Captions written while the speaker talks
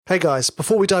Hey guys,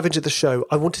 before we dive into the show,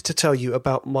 I wanted to tell you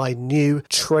about my new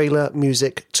trailer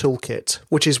music toolkit,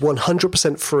 which is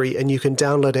 100% free and you can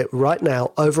download it right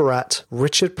now over at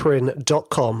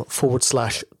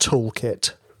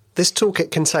richardpryn.com/toolkit. This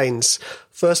toolkit contains,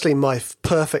 firstly, my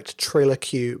perfect trailer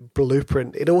cue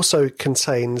blueprint. It also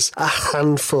contains a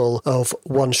handful of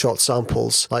one-shot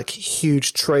samples, like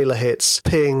huge trailer hits,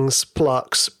 pings,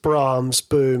 plucks, brahms,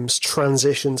 booms,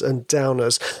 transitions, and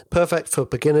downers. Perfect for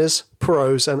beginners,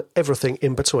 pros, and everything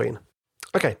in between.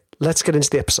 Okay, let's get into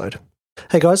the episode.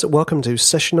 Hey guys, welcome to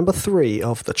session number 3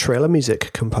 of the Trailer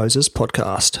Music Composers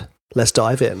Podcast. Let's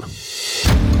dive in.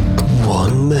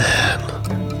 One man.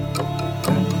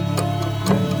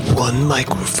 One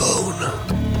microphone,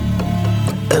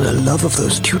 and a love of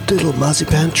those cute little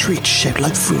marzipan treats shaped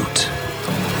like fruit.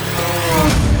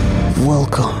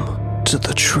 Welcome to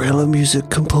the Trailer Music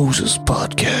Composers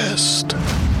Podcast.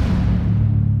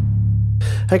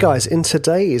 Hey guys, in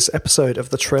today's episode of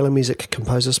the Trailer Music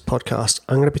Composers Podcast,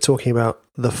 I'm going to be talking about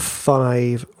the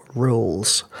 5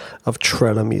 rules of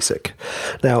trailer music.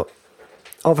 Now,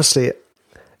 obviously,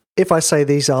 if I say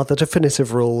these are the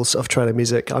definitive rules of trailer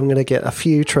music, I'm going to get a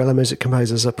few trailer music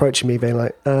composers approaching me being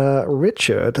like,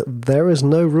 Richard, there is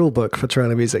no rule book for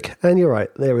trailer music. And you're right,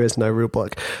 there is no rule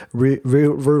book.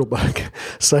 Rule book.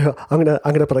 So I'm going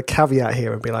to put a caveat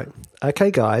here and be like,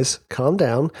 okay guys, calm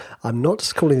down. I'm not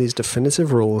just calling these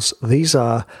definitive rules. These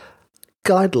are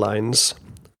guidelines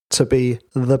to be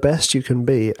the best you can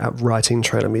be at writing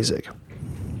trailer music.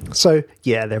 So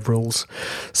yeah, they're rules.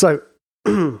 So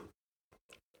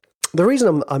the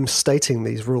reason I'm stating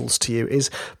these rules to you is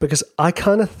because I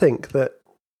kind of think that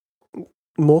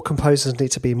more composers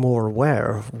need to be more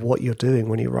aware of what you're doing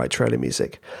when you write trailer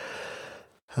music.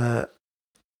 And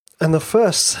the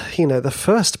first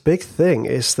big thing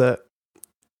is that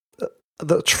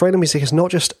trailer music is not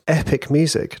just epic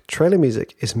music. Trailer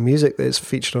music is music that is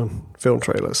featured on film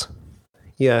trailers.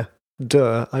 Yeah,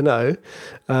 duh, I know.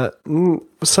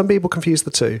 Some people confuse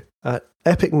the two.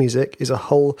 Epic music is a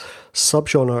whole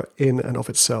subgenre in and of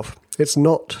itself. It's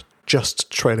not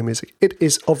just trailer music. It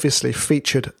is obviously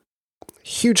featured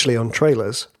hugely on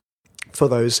trailers for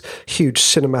those huge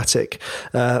cinematic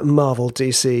Marvel,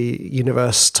 DC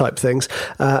universe type things.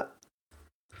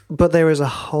 But there is a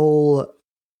whole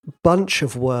bunch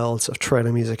of worlds of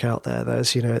trailer music out there.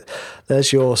 There's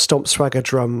your stomp swagger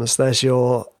drums, there's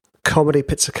your comedy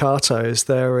pizzicatos,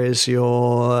 there is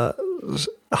your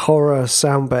horror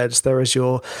sound beds, there is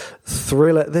your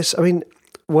thriller.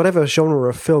 Whatever genre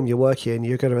of film you're working in,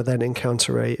 you're going to then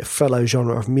encounter a fellow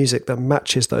genre of music that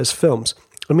matches those films.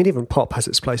 Even pop has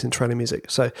its place in trailer music.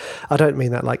 So I don't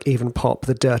mean that like even pop,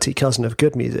 the dirty cousin of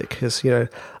good music, because, I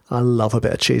love a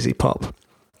bit of cheesy pop.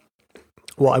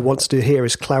 What I want to do here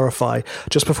is clarify,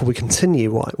 just before we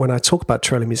continue, when I talk about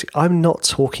trailer music, I'm not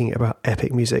talking about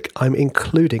epic music. I'm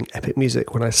including epic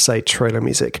music when I say trailer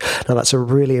music. Now, that's a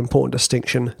really important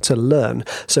distinction to learn.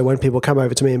 So when people come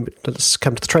over to me and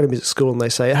come to the trailer music school and they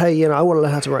say, hey, I want to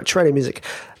learn how to write trailer music.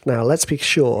 Now, let's be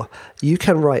sure, you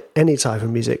can write any type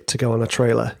of music to go on a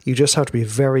trailer. You just have to be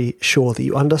very sure that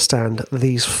you understand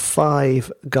these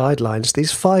 5 guidelines,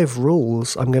 these 5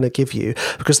 rules I'm going to give you,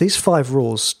 because these 5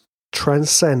 rules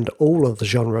transcend all of the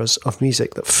genres of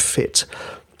music that fit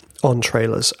on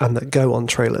trailers and that go on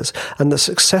trailers. And the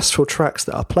successful tracks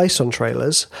that are placed on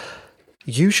trailers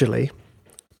usually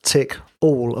tick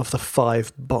all of the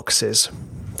 5 boxes.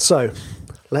 So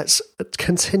let's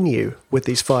continue with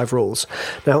these 5 rules.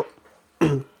 Now,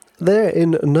 they're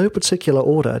in no particular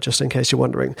order, just in case you're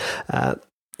wondering.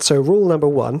 So rule number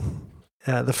 1,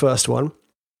 the first one,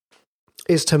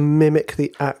 is to mimic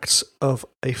the acts of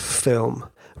a film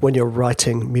when you're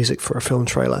writing music for a film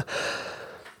trailer.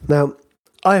 Now,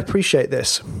 I appreciate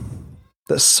this,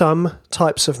 that some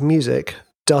types of music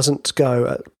doesn't go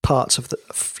at parts of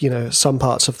some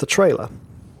parts of the trailer,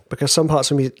 because some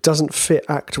parts of music doesn't fit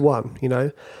Act 1,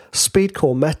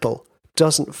 Speedcore metal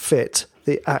doesn't fit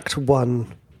the Act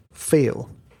 1 feel.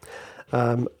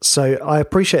 So I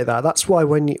appreciate that. That's why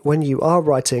when you are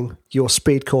writing your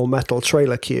speedcore metal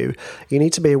trailer cue, you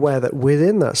need to be aware that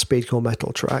within that speedcore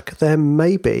metal track, there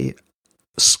may be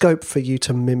scope for you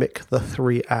to mimic the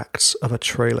 3 acts of a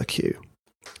trailer cue.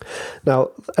 Now,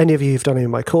 any of you who've done any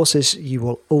of my courses, you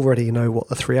will already know what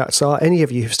the 3 acts are. Any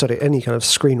of you who've studied any kind of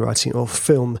screenwriting or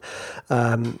film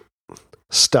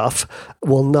stuff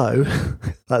will know,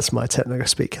 that's my technical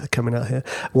speak coming out here,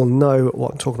 will know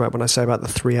what I'm talking about when I say about the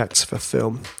 3 acts of a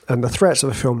film. And the 3 acts of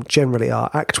a film generally are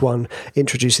Act 1,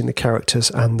 introducing the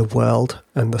characters and the world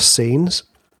and the scenes.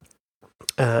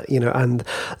 and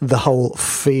the whole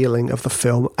feeling of the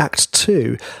film. Act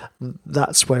 2,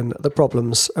 that's when the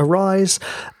problems arise,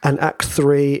 and Act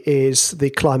 3 is the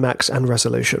climax and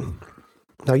resolution.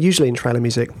 Now, usually in trailer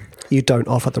music, you don't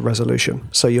offer the resolution,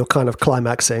 so you're kind of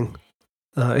climaxing.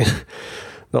 Not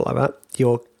like that.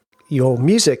 Your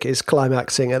music is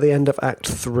climaxing at the end of Act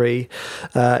 3,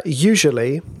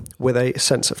 usually with a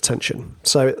sense of tension.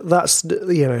 So that's,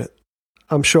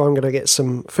 I'm sure I'm going to get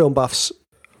some film buffs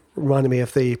reminding me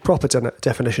of the proper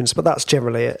definitions, but that's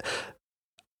generally it.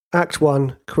 Act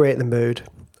 1, create the mood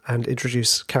and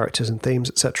introduce characters and themes,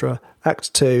 etc.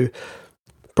 Act 2,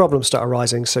 problems start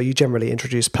arising, so you generally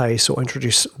introduce pace or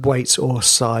introduce weight or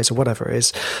size or whatever it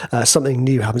is. Something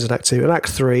new happens in Act 2. And Act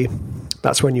 3,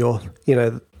 that's when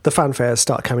the fanfares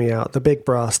start coming out, the big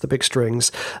brass, the big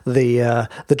strings, the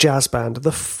jazz band,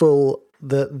 the full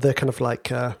mood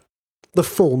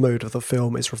of the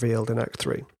film is revealed in Act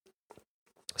 3.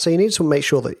 So you need to make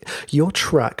sure that your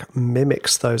track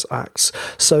mimics those acts.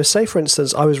 So say, for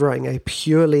instance, I was writing a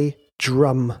purely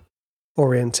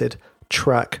drum-oriented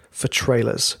track for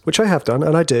trailers, which I have done,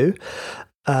 and I do.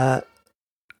 I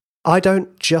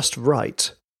don't just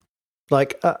write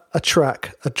like a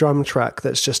drum track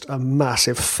that's just a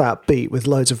massive fat beat with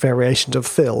loads of variations of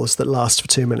fills that last for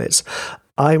 2 minutes.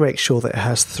 I make sure that it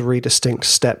has 3 distinct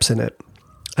steps in it.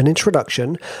 An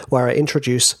introduction where I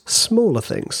introduce smaller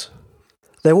things.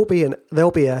 There'll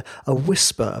be a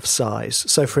whisper of size.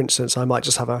 So, for instance, I might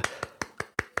just have a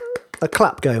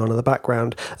clap going on in the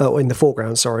background, or in the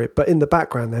foreground, sorry. But in the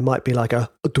background, there might be like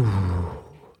a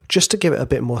just to give it a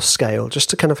bit more scale, just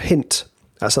to kind of hint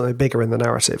at something bigger in the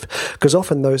narrative. Because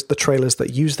often the trailers that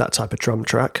use that type of drum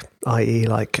track, i.e.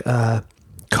 like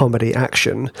comedy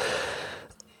action,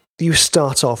 you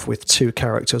start off with 2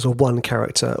 characters or 1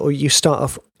 character, or you start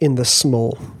off in the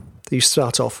small. You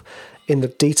start off in the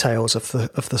details of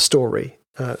the story,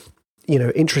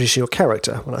 introduce your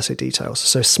character. When I say details,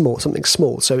 so something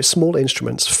small. So small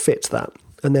instruments fit that.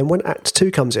 And then when Act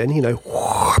 2 comes in, you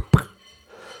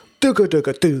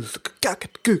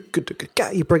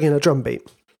bring in a drum beat,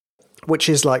 which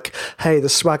is like, hey, the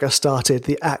swagger started,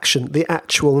 the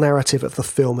actual narrative of the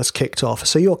film has kicked off.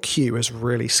 So your cue has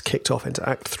really kicked off into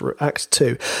Act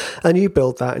 2. And you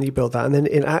build that, and then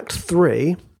in Act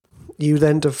 3, you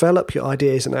then develop your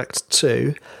ideas in Act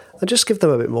 2 and just give them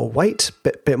a bit more weight,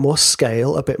 bit more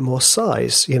scale, a bit more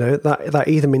size. That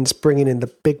either means bringing in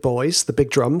the big boys, the big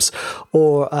drums,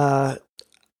 or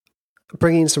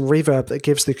bringing in some reverb that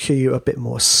gives the cue a bit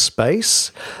more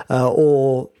space,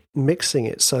 or mixing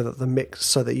it so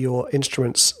that your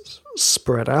instruments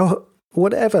spread out.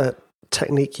 Whatever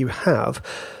technique you have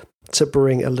to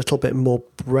bring a little bit more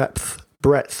breadth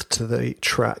to the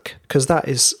track, because that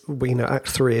is, Act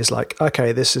 3 is like,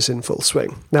 okay, this is in full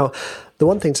swing. Now, the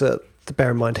one thing to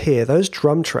bear in mind here, those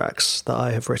drum tracks that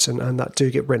I have written and that do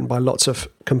get written by lots of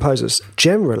composers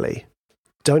generally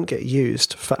don't get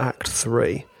used for Act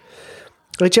 3.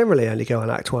 They generally only go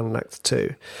on Act 1 and Act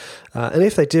 2. And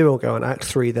if they do all go on Act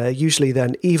 3, they're usually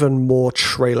then even more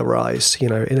trailerized,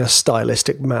 in a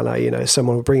stylistic manner.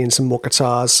 Someone will bring in some more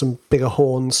guitars, some bigger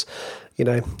horns,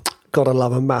 Gotta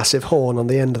love a massive horn on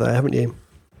the end there, haven't you?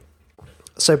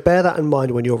 So bear that in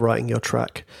mind when you're writing your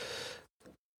track.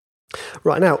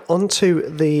 Right, now, on to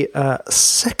the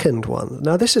second one.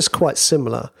 Now, this is quite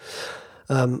similar,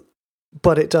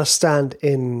 but it does stand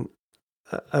on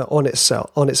its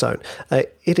own.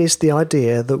 It is the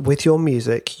idea that with your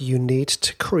music, you need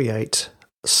to create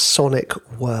sonic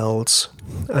worlds.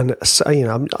 And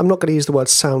I'm not going to use the word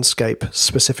soundscape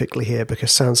specifically here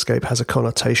because soundscape has a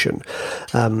connotation.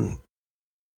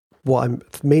 What I'm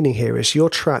meaning here is your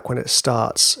track, when it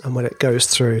starts and when it goes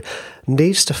through,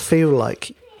 needs to feel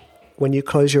like when you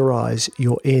close your eyes,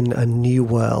 you're in a new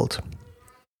world.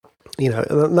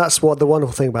 And that's what the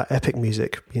wonderful thing about epic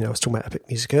music, I was talking about epic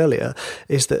music earlier,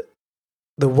 is that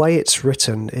the way it's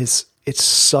written is it's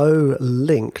so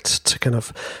linked to kind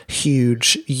of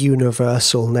huge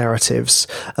universal narratives.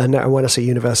 And when I say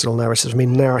universal narratives, I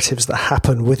mean narratives that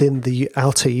happen within the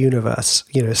outer universe,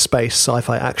 space,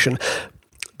 sci-fi, action,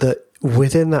 that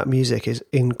within that music is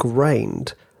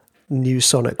ingrained new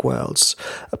sonic worlds.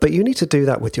 But you need to do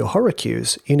that with your horror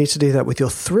cues. You need to do that with your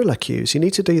thriller cues. You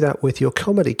need to do that with your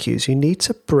comedy cues. You need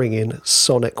to bring in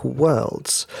sonic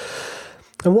worlds.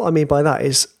 And what I mean by that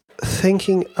is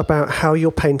thinking about how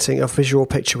you're painting a visual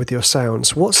picture with your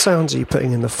sounds. What sounds are you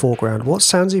putting in the foreground? What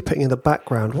sounds are you putting in the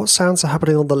background? What sounds are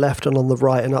happening on the left and on the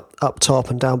right and up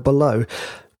top and down below?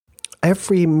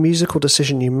 Every musical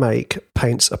decision you make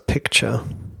paints a picture.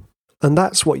 And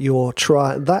that's what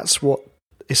that's what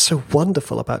is so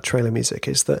wonderful about trailer music,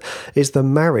 is the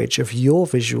marriage of your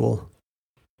visual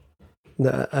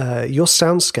your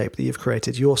soundscape that you've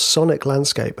created, your sonic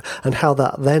landscape, and how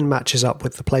that then matches up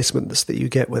with the placements that you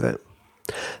get with it.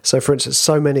 So, for instance,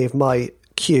 so many of my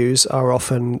cues are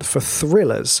often for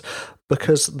thrillers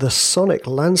because the sonic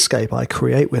landscape I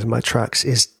create with my tracks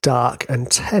is dark and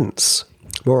tense.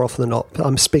 More often than not,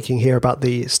 I'm speaking here about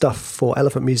the stuff for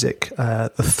Elephant Music,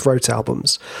 the Throat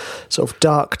albums, sort of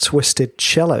dark, twisted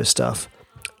cello stuff.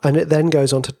 And it then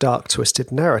goes on to dark,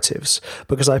 twisted narratives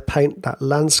because I paint that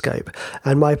landscape.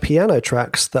 And my piano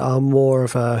tracks that are more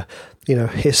of a,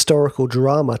 historical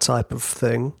drama type of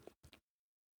thing,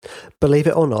 believe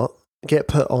it or not, get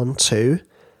put onto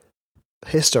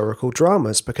historical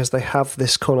dramas because they have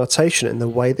this connotation in the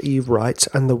way that you write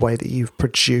and the way that you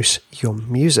produce your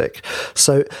music.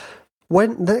 So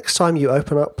when next time you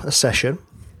open up a session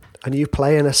and you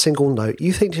play in a single note,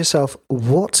 you think to yourself,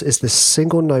 what is this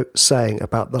single note saying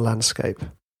about the landscape?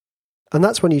 And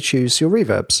that's when you choose your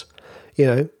reverbs.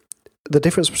 The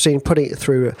difference between putting it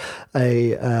through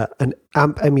an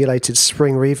amp emulated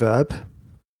spring reverb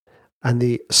and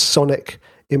the sonic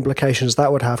implications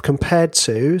that would have compared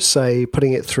to, say,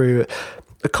 putting it through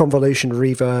a convolution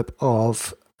reverb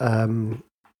of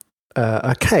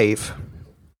a cave.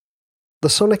 The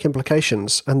sonic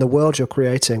implications and the world you're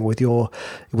creating with your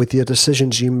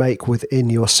decisions you make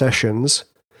within your sessions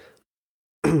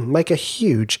make a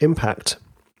huge impact.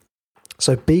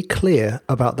 So be clear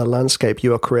about the landscape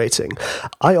you are creating.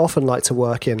 I often like to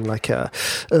work in like a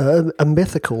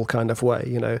mythical kind of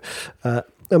way,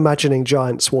 imagining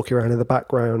giants walking around in the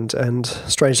background and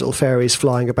strange little fairies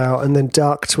flying about, and then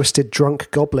dark, twisted, drunk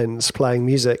goblins playing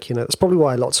music. That's probably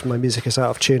why lots of my music is out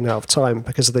of tune, out of time,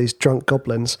 because of these drunk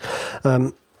goblins.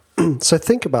 So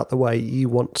think about the way you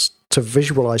want to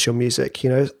visualize your music.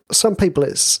 Some people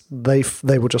they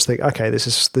will just think, okay, this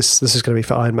is going to be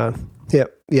for Iron Man.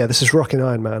 Yeah, this is rocking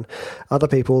Iron Man. Other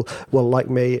people will, like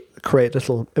me, create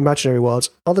little imaginary worlds.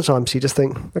 Other times you just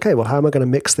think, okay, well, how am I going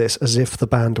to mix this as if the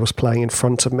band was playing in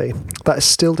front of me? That is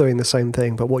still doing the same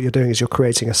thing, but what you're doing is you're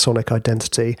creating a sonic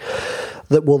identity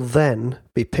that will then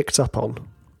be picked up on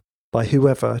by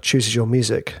whoever chooses your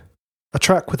music. A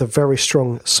track with a very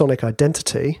strong sonic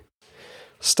identity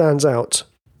stands out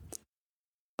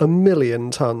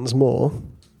 1,000,000 tons more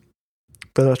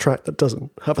than a track that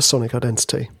doesn't have a sonic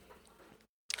identity.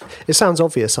 It sounds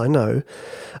obvious, I know,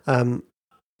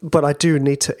 but I do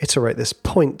need to iterate this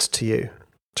point to you,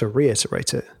 to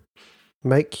reiterate it.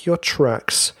 Make your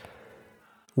tracks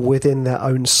within their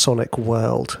own sonic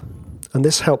world. And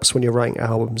this helps when you're writing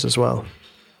albums as well.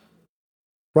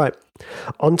 Right,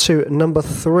 on to number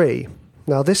 3.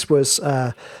 Now, this was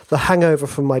the hangover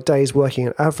from my days working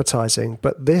in advertising,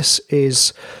 but this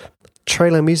is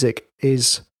trailer music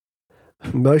is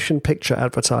motion picture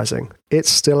advertising. It's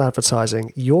still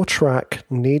advertising. Your track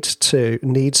needs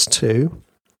to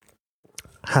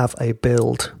have a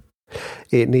build.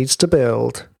 It needs to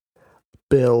build.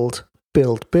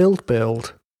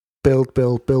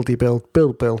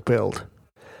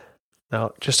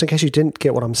 Now, just in case you didn't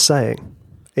get what I'm saying,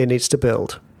 it needs to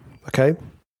build. Okay?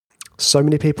 So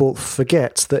many people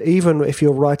forget that even if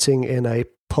you're writing in a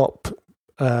pop,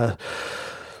 I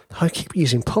keep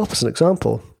using pop as an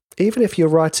example. Even if you're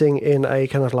writing in a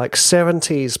kind of like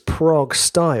 70s prog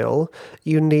style,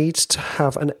 you need to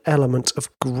have an element of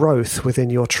growth within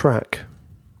your track.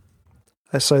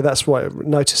 So that's why,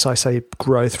 notice I say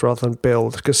growth rather than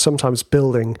build, because sometimes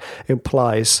building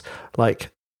implies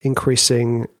like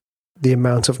increasing the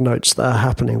amount of notes that are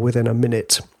happening within a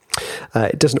minute.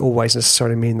 It doesn't always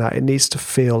necessarily mean that. It needs to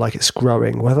feel like it's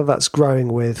growing, whether that's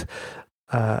growing with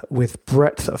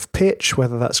breadth of pitch,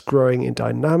 whether that's growing in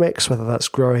dynamics, whether that's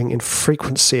growing in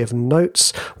frequency of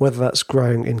notes, whether that's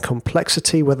growing in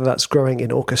complexity, whether that's growing in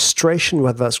orchestration,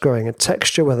 whether that's growing in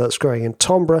texture, whether that's growing in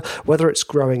timbre, whether it's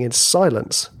growing in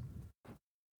silence.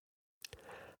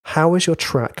 How is your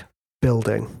track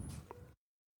building?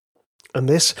 And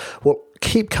this will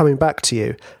keep coming back to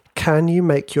you. Can you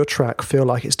make your track feel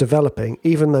like it's developing,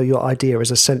 even though your idea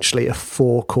is essentially a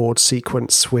 4-chord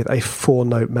sequence with a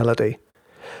 4-note melody?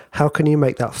 How can you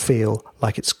make that feel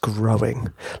like it's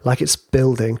growing, like it's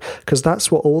building? Because that's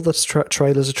what all the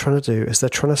trailers are trying to do, is they're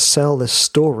trying to sell this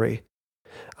story.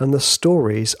 And the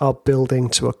stories are building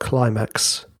to a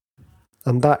climax.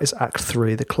 And that is Act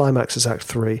 3. The climax is Act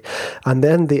 3. And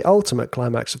then the ultimate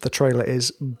climax of the trailer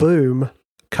is, boom,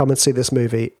 come and see this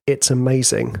movie. It's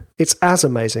amazing. It's as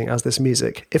amazing as this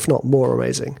music, if not more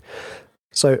amazing.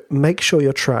 So make sure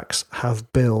your tracks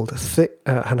have build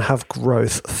and have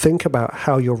growth. Think about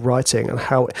how you're writing and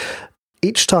how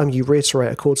each time you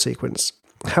reiterate a chord sequence,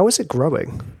 how is it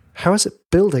growing? How is it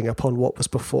building upon what was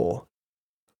before?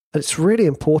 And it's really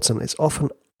important. It's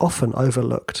often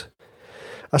overlooked.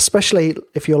 especially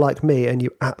if you're like me and you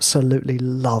absolutely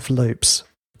love loops.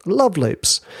 Love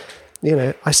loops. You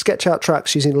know, I sketch out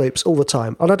tracks using loops all the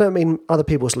time. And I don't mean other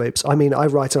people's loops. I mean, I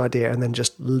write an idea and then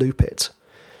just loop it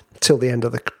till the end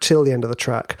of the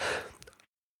track.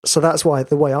 So that's why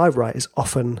the way I write is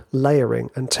often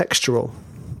layering and textural,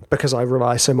 because I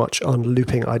rely so much on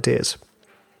looping ideas.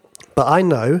 But I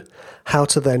know how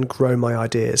to then grow my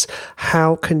ideas.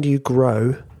 How can you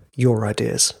grow your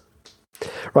ideas?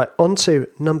 Right, on to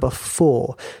number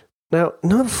 4. Now,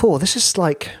 number 4, this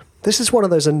is one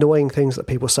of those annoying things that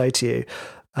people say to you.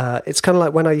 It's kind of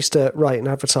like when I used to write in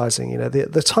advertising, you know,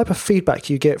 the type of feedback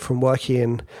you get from working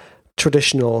in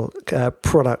traditional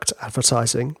product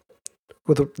advertising,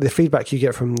 with the feedback you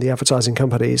get from the advertising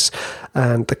companies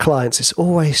and the clients, is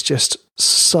always just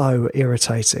so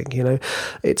irritating, you know.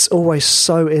 It's always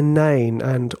so inane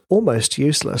and almost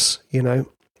useless, you know,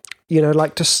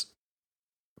 like just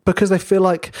because they feel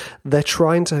like they're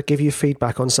trying to give you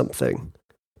feedback on something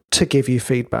to give you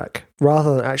feedback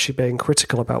rather than actually being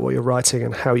critical about what you're writing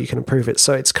and how you can improve it.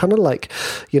 So it's kind of like,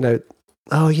 you know,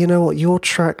 oh, you know what, your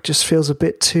track just feels a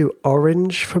bit too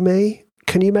orange for me.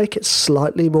 Can you make it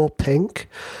slightly more pink?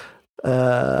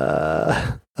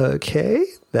 Okay,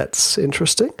 that's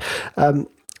interesting.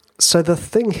 So the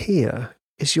thing here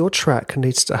is your track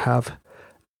needs to have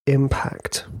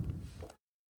impact.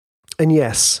 And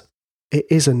yes, it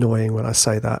is annoying when I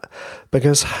say that,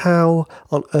 because how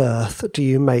on earth do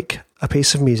you make a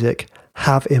piece of music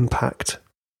have impact?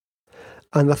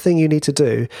 And the thing you need to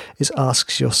do is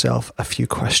ask yourself a few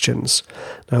questions.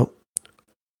 Now,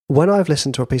 when I've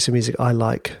listened to a piece of music I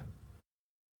like,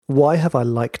 why have I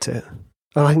liked it?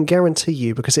 And I can guarantee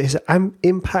you, because it has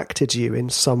impacted you in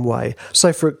some way.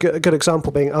 So for a good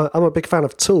example being, I'm a big fan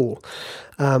of Tool,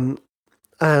 and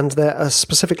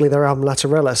specifically their album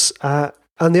Lateralus,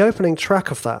 and the opening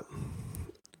track of that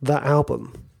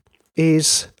album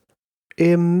is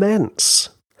immense.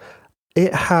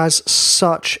 It has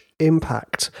such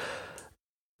impact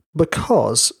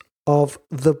because of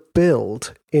the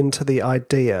build into the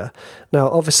idea. Now,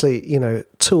 obviously, you know,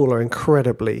 Tool are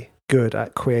incredibly good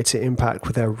at creating impact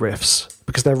with their riffs,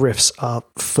 because their riffs are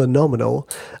phenomenal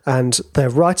and their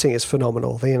writing is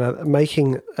phenomenal. You know,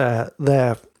 making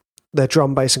their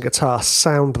drum, bass and guitar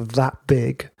sound that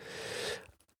big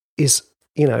is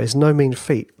no mean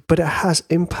feat. But it has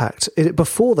impact.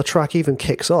 Before the track even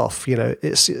kicks off, you know,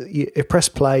 you press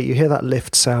play, you hear that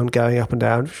lift sound going up and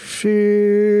down,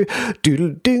 and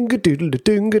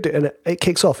it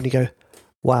kicks off, and you go,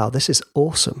 wow, this is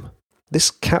awesome.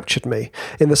 This captured me.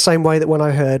 In the same way that when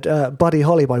I heard Buddy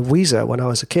Holly by Weezer when I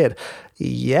was a kid,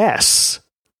 yes,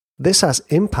 this has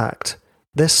impact.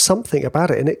 There's something about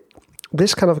it. And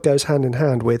this kind of goes hand in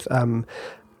hand with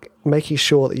making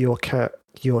sure that your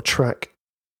track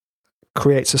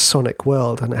creates a sonic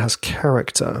world and it has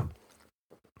character.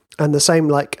 And the same,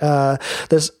 like,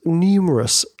 there's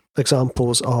numerous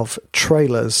examples of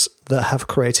trailers that have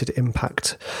created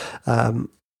impact.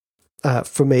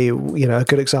 For me, you know, a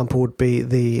good example would be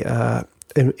the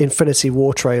Infinity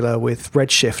War trailer with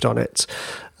Redshift on it,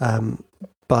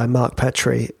 by Mark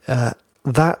Petrie.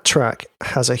 That track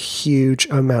has a huge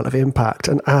amount of impact,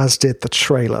 and as did the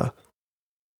trailer.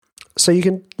 So you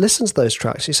can listen to those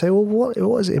tracks. You say, well, what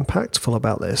is impactful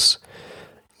about this?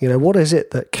 You know, what is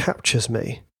it that captures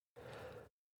me?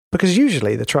 Because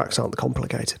usually the tracks aren't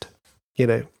complicated. You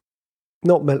know,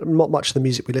 not much of the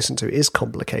music we listen to is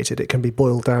complicated. It can be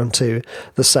boiled down to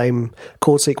the same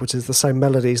chord sequences, the same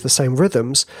melodies, the same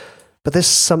rhythms. But there's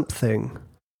something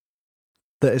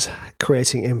that is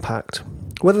creating impact.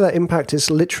 Whether that impact is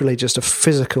literally just a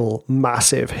physical,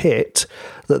 massive hit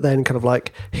that then kind of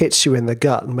like hits you in the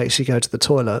gut and makes you go to the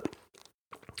toilet,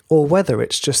 or whether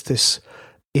it's just this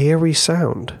eerie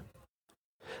sound,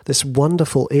 this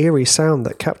wonderful, eerie sound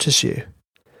that captures you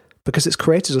because it's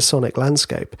created a sonic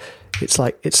landscape. It's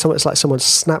like someone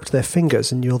snapped their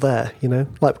fingers and you're there, you know,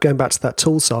 like going back to that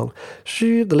Tool song.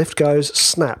 The lift goes,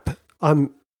 snap,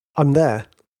 I'm there.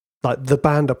 Like the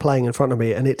band are playing in front of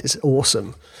me and it is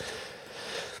awesome.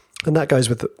 And that goes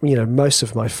with, you know, most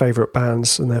of my favourite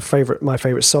bands and my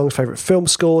favourite songs, favourite film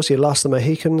scores. You Last of the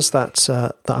Mohicans, that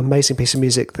amazing piece of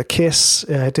music, The Kiss.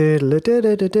 It's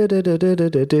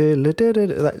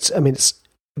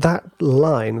that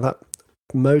line, that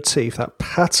motif, that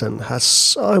pattern has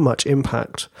so much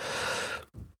impact.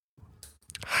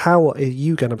 How are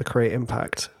you going to create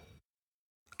impact?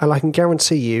 And I can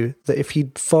guarantee you that if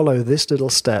you follow this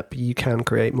little step, you can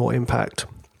create more impact.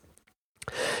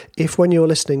 If when you're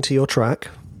listening to your track,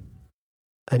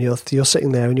 and you're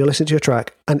sitting there and you're listening to your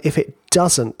track, and if it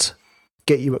doesn't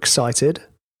get you excited,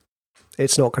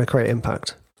 it's not going to create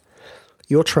impact.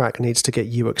 Your track needs to get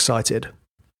you excited.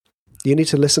 You need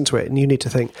to listen to it and you need to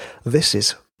think, this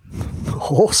is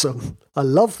awesome. I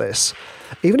love this.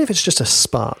 Even if it's just a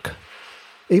spark,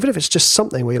 even if it's just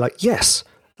something where you're like, yes,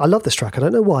 I love this track. I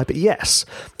don't know why, but yes,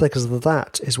 because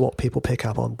that is what people pick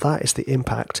up on. That is the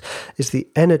impact, is the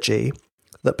energy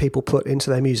that people put into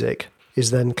their music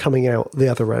is then coming out the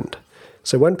other end.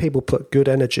 So when people put good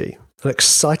energy and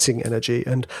exciting energy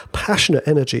and passionate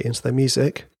energy into their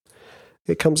music,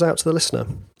 it comes out to the listener.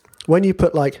 When you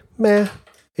put like meh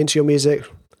into your music,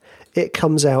 it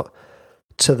comes out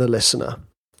to the listener.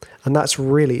 And that's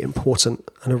really important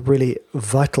and a really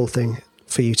vital thing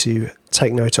for you to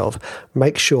take note of.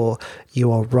 Make sure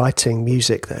you are writing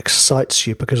music that excites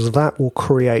you, because that will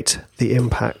create the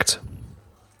impact.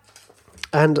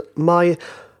 And my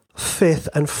fifth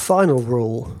and final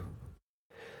rule,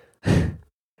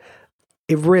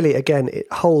 it really, again,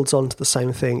 it holds on to the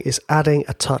same thing, is adding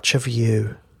a touch of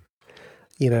you.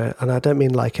 You know, and I don't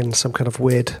mean like in some kind of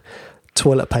weird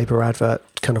toilet paper advert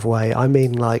kind of way. I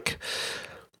mean like,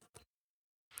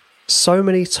 so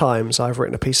many times I've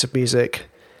written a piece of music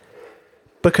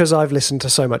because I've listened to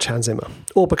so much Hans Zimmer,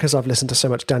 or because I've listened to so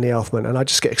much Danny Elfman, and I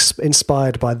just get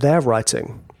inspired by their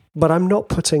writing, but I'm not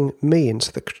putting me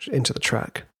into the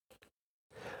track.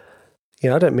 You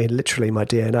know, I don't mean literally my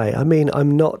DNA. I mean,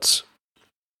 I'm not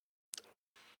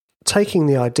taking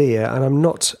the idea and I'm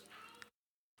not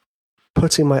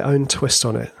putting my own twist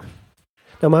on it.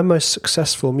 Now, my most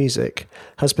successful music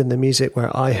has been the music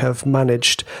where I have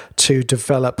managed to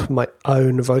develop my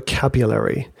own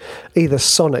vocabulary, either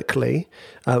sonically,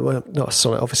 well, not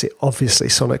sonic, obviously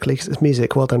sonically, because it's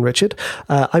music. Well done, Richard.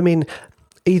 I mean,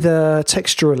 either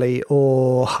texturally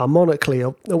or harmonically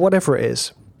or whatever it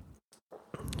is.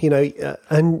 You know,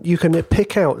 and you can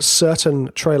pick out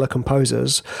certain trailer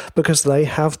composers because they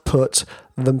have put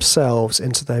themselves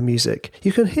into their music.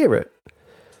 You can hear it.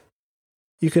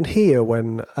 You can hear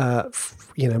when,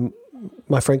 you know,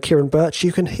 my friend Kieran Birch,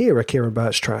 you can hear a Kieran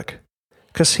Birch track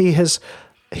because he has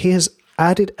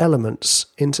added elements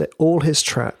into all his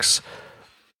tracks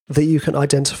that you can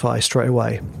identify straight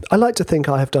away. I like to think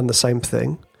I have done the same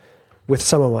thing with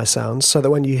some of my sounds, so that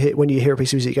when you hear a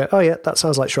piece of music, you go, oh yeah, that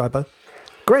sounds like Schreiber.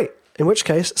 Great. In which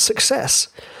case, success.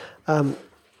 But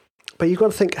you've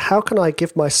got to think, how can I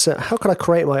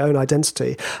create my own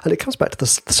identity? And it comes back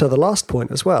to the last point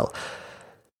as well.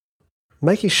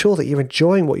 Making sure that you're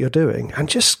enjoying what you're doing, and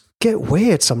just get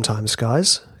weird sometimes,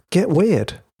 guys. Get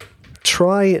weird.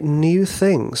 Try new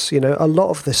things. You know, a lot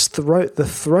of the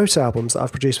throat albums that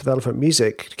I've produced with Elephant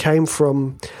Music came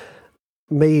from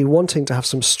me wanting to have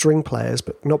some string players,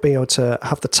 but not being able to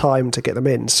have the time to get them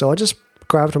in. So I just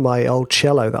grabbed my old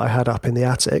cello that I had up in the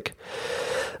attic.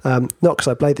 Not because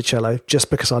I played the cello,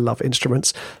 just because I love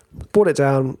instruments. Brought it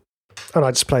down, and I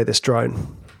just played this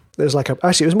drone. It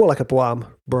was more like a boam.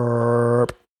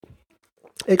 Burp.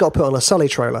 It got put on a Sully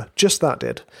trailer. Just that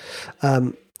did.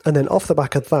 And then off the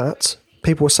back of that,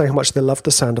 people were saying how much they loved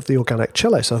the sound of the organic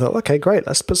cello. So I thought, okay, great.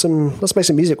 Let's make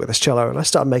some music with this cello. And I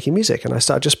started making music, and I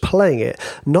started just playing it,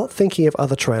 not thinking of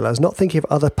other trailers, not thinking of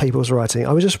other people's writing.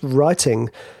 I was just writing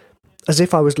as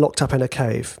if I was locked up in a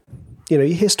cave. You know,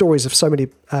 you hear stories of so many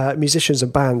musicians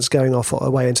and bands going off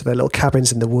away into their little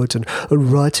cabins in the woods and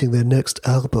writing their next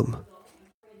album.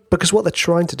 Because what they're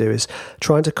trying to do is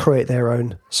trying to create their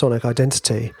own sonic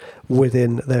identity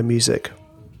within their music.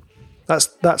 That's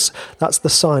the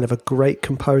sign of a great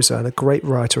composer and a great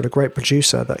writer and a great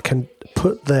producer that can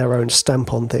put their own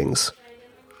stamp on things.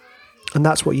 And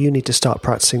that's what you need to start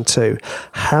practicing too.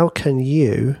 How can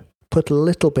you put a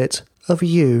little bit of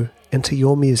you into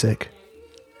your music?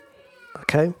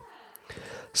 Okay?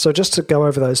 So just to go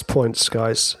over those points,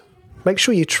 guys, make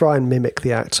sure you try and mimic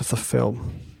the act of the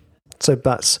film. So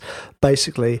that's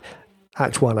basically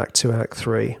Act 1, Act 2, and Act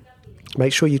 3.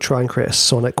 Make sure you try and create a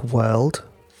sonic world.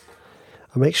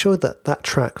 And make sure that that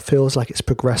track feels like it's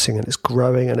progressing and it's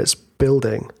growing and it's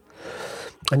building.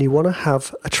 And you want to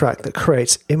have a track that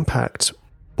creates impact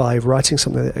by writing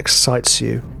something that excites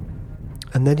you.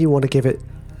 And then you want to give it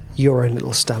your own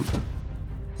little stamp.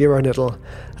 Your own little,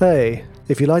 hey,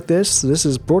 if you like this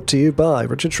is brought to you by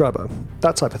Richard Schreiber.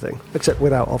 That type of thing. Except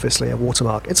without, obviously, a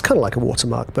watermark. It's kind of like a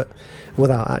watermark, but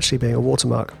without actually being a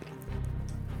watermark.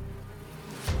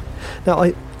 Now,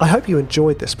 I hope you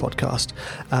enjoyed this podcast.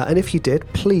 And if you did,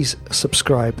 please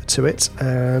subscribe to it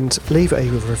and leave a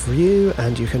review.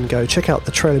 And you can go check out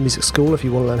the Trailer Music School if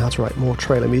you want to learn how to write more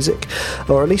trailer music.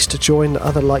 Or at least to join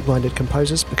other like-minded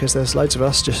composers, because there's loads of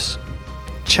us just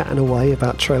chatting away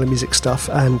about trailer music stuff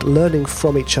and learning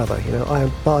from each other. You know, I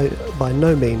am by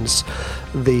no means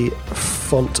the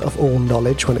font of all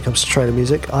knowledge when it comes to trailer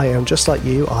music. I am just like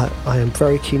you. I am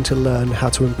very keen to learn how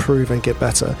to improve and get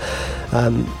better.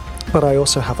 But I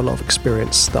also have a lot of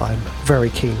experience that I'm very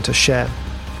keen to share.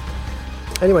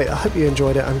 Anyway, I hope you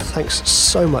enjoyed it, and thanks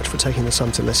so much for taking the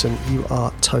time to listen. You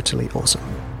are totally awesome.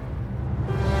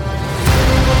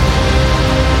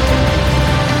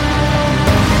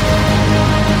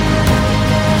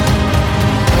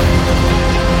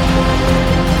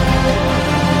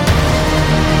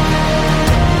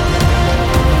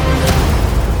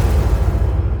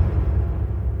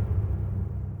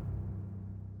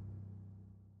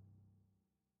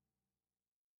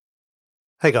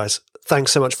 Hey guys,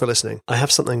 thanks so much for listening. I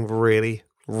have something really,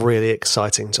 really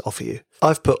exciting to offer you.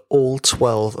 I've put all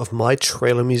 12 of my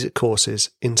trailer music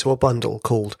courses into a bundle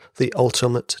called the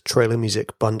Ultimate Trailer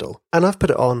Music Bundle. And I've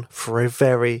put it on for a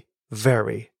very,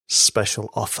 very special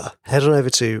offer. Head on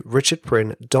over to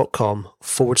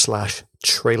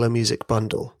richardpryn.com/trailer music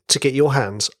bundle to get your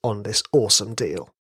hands on this awesome deal.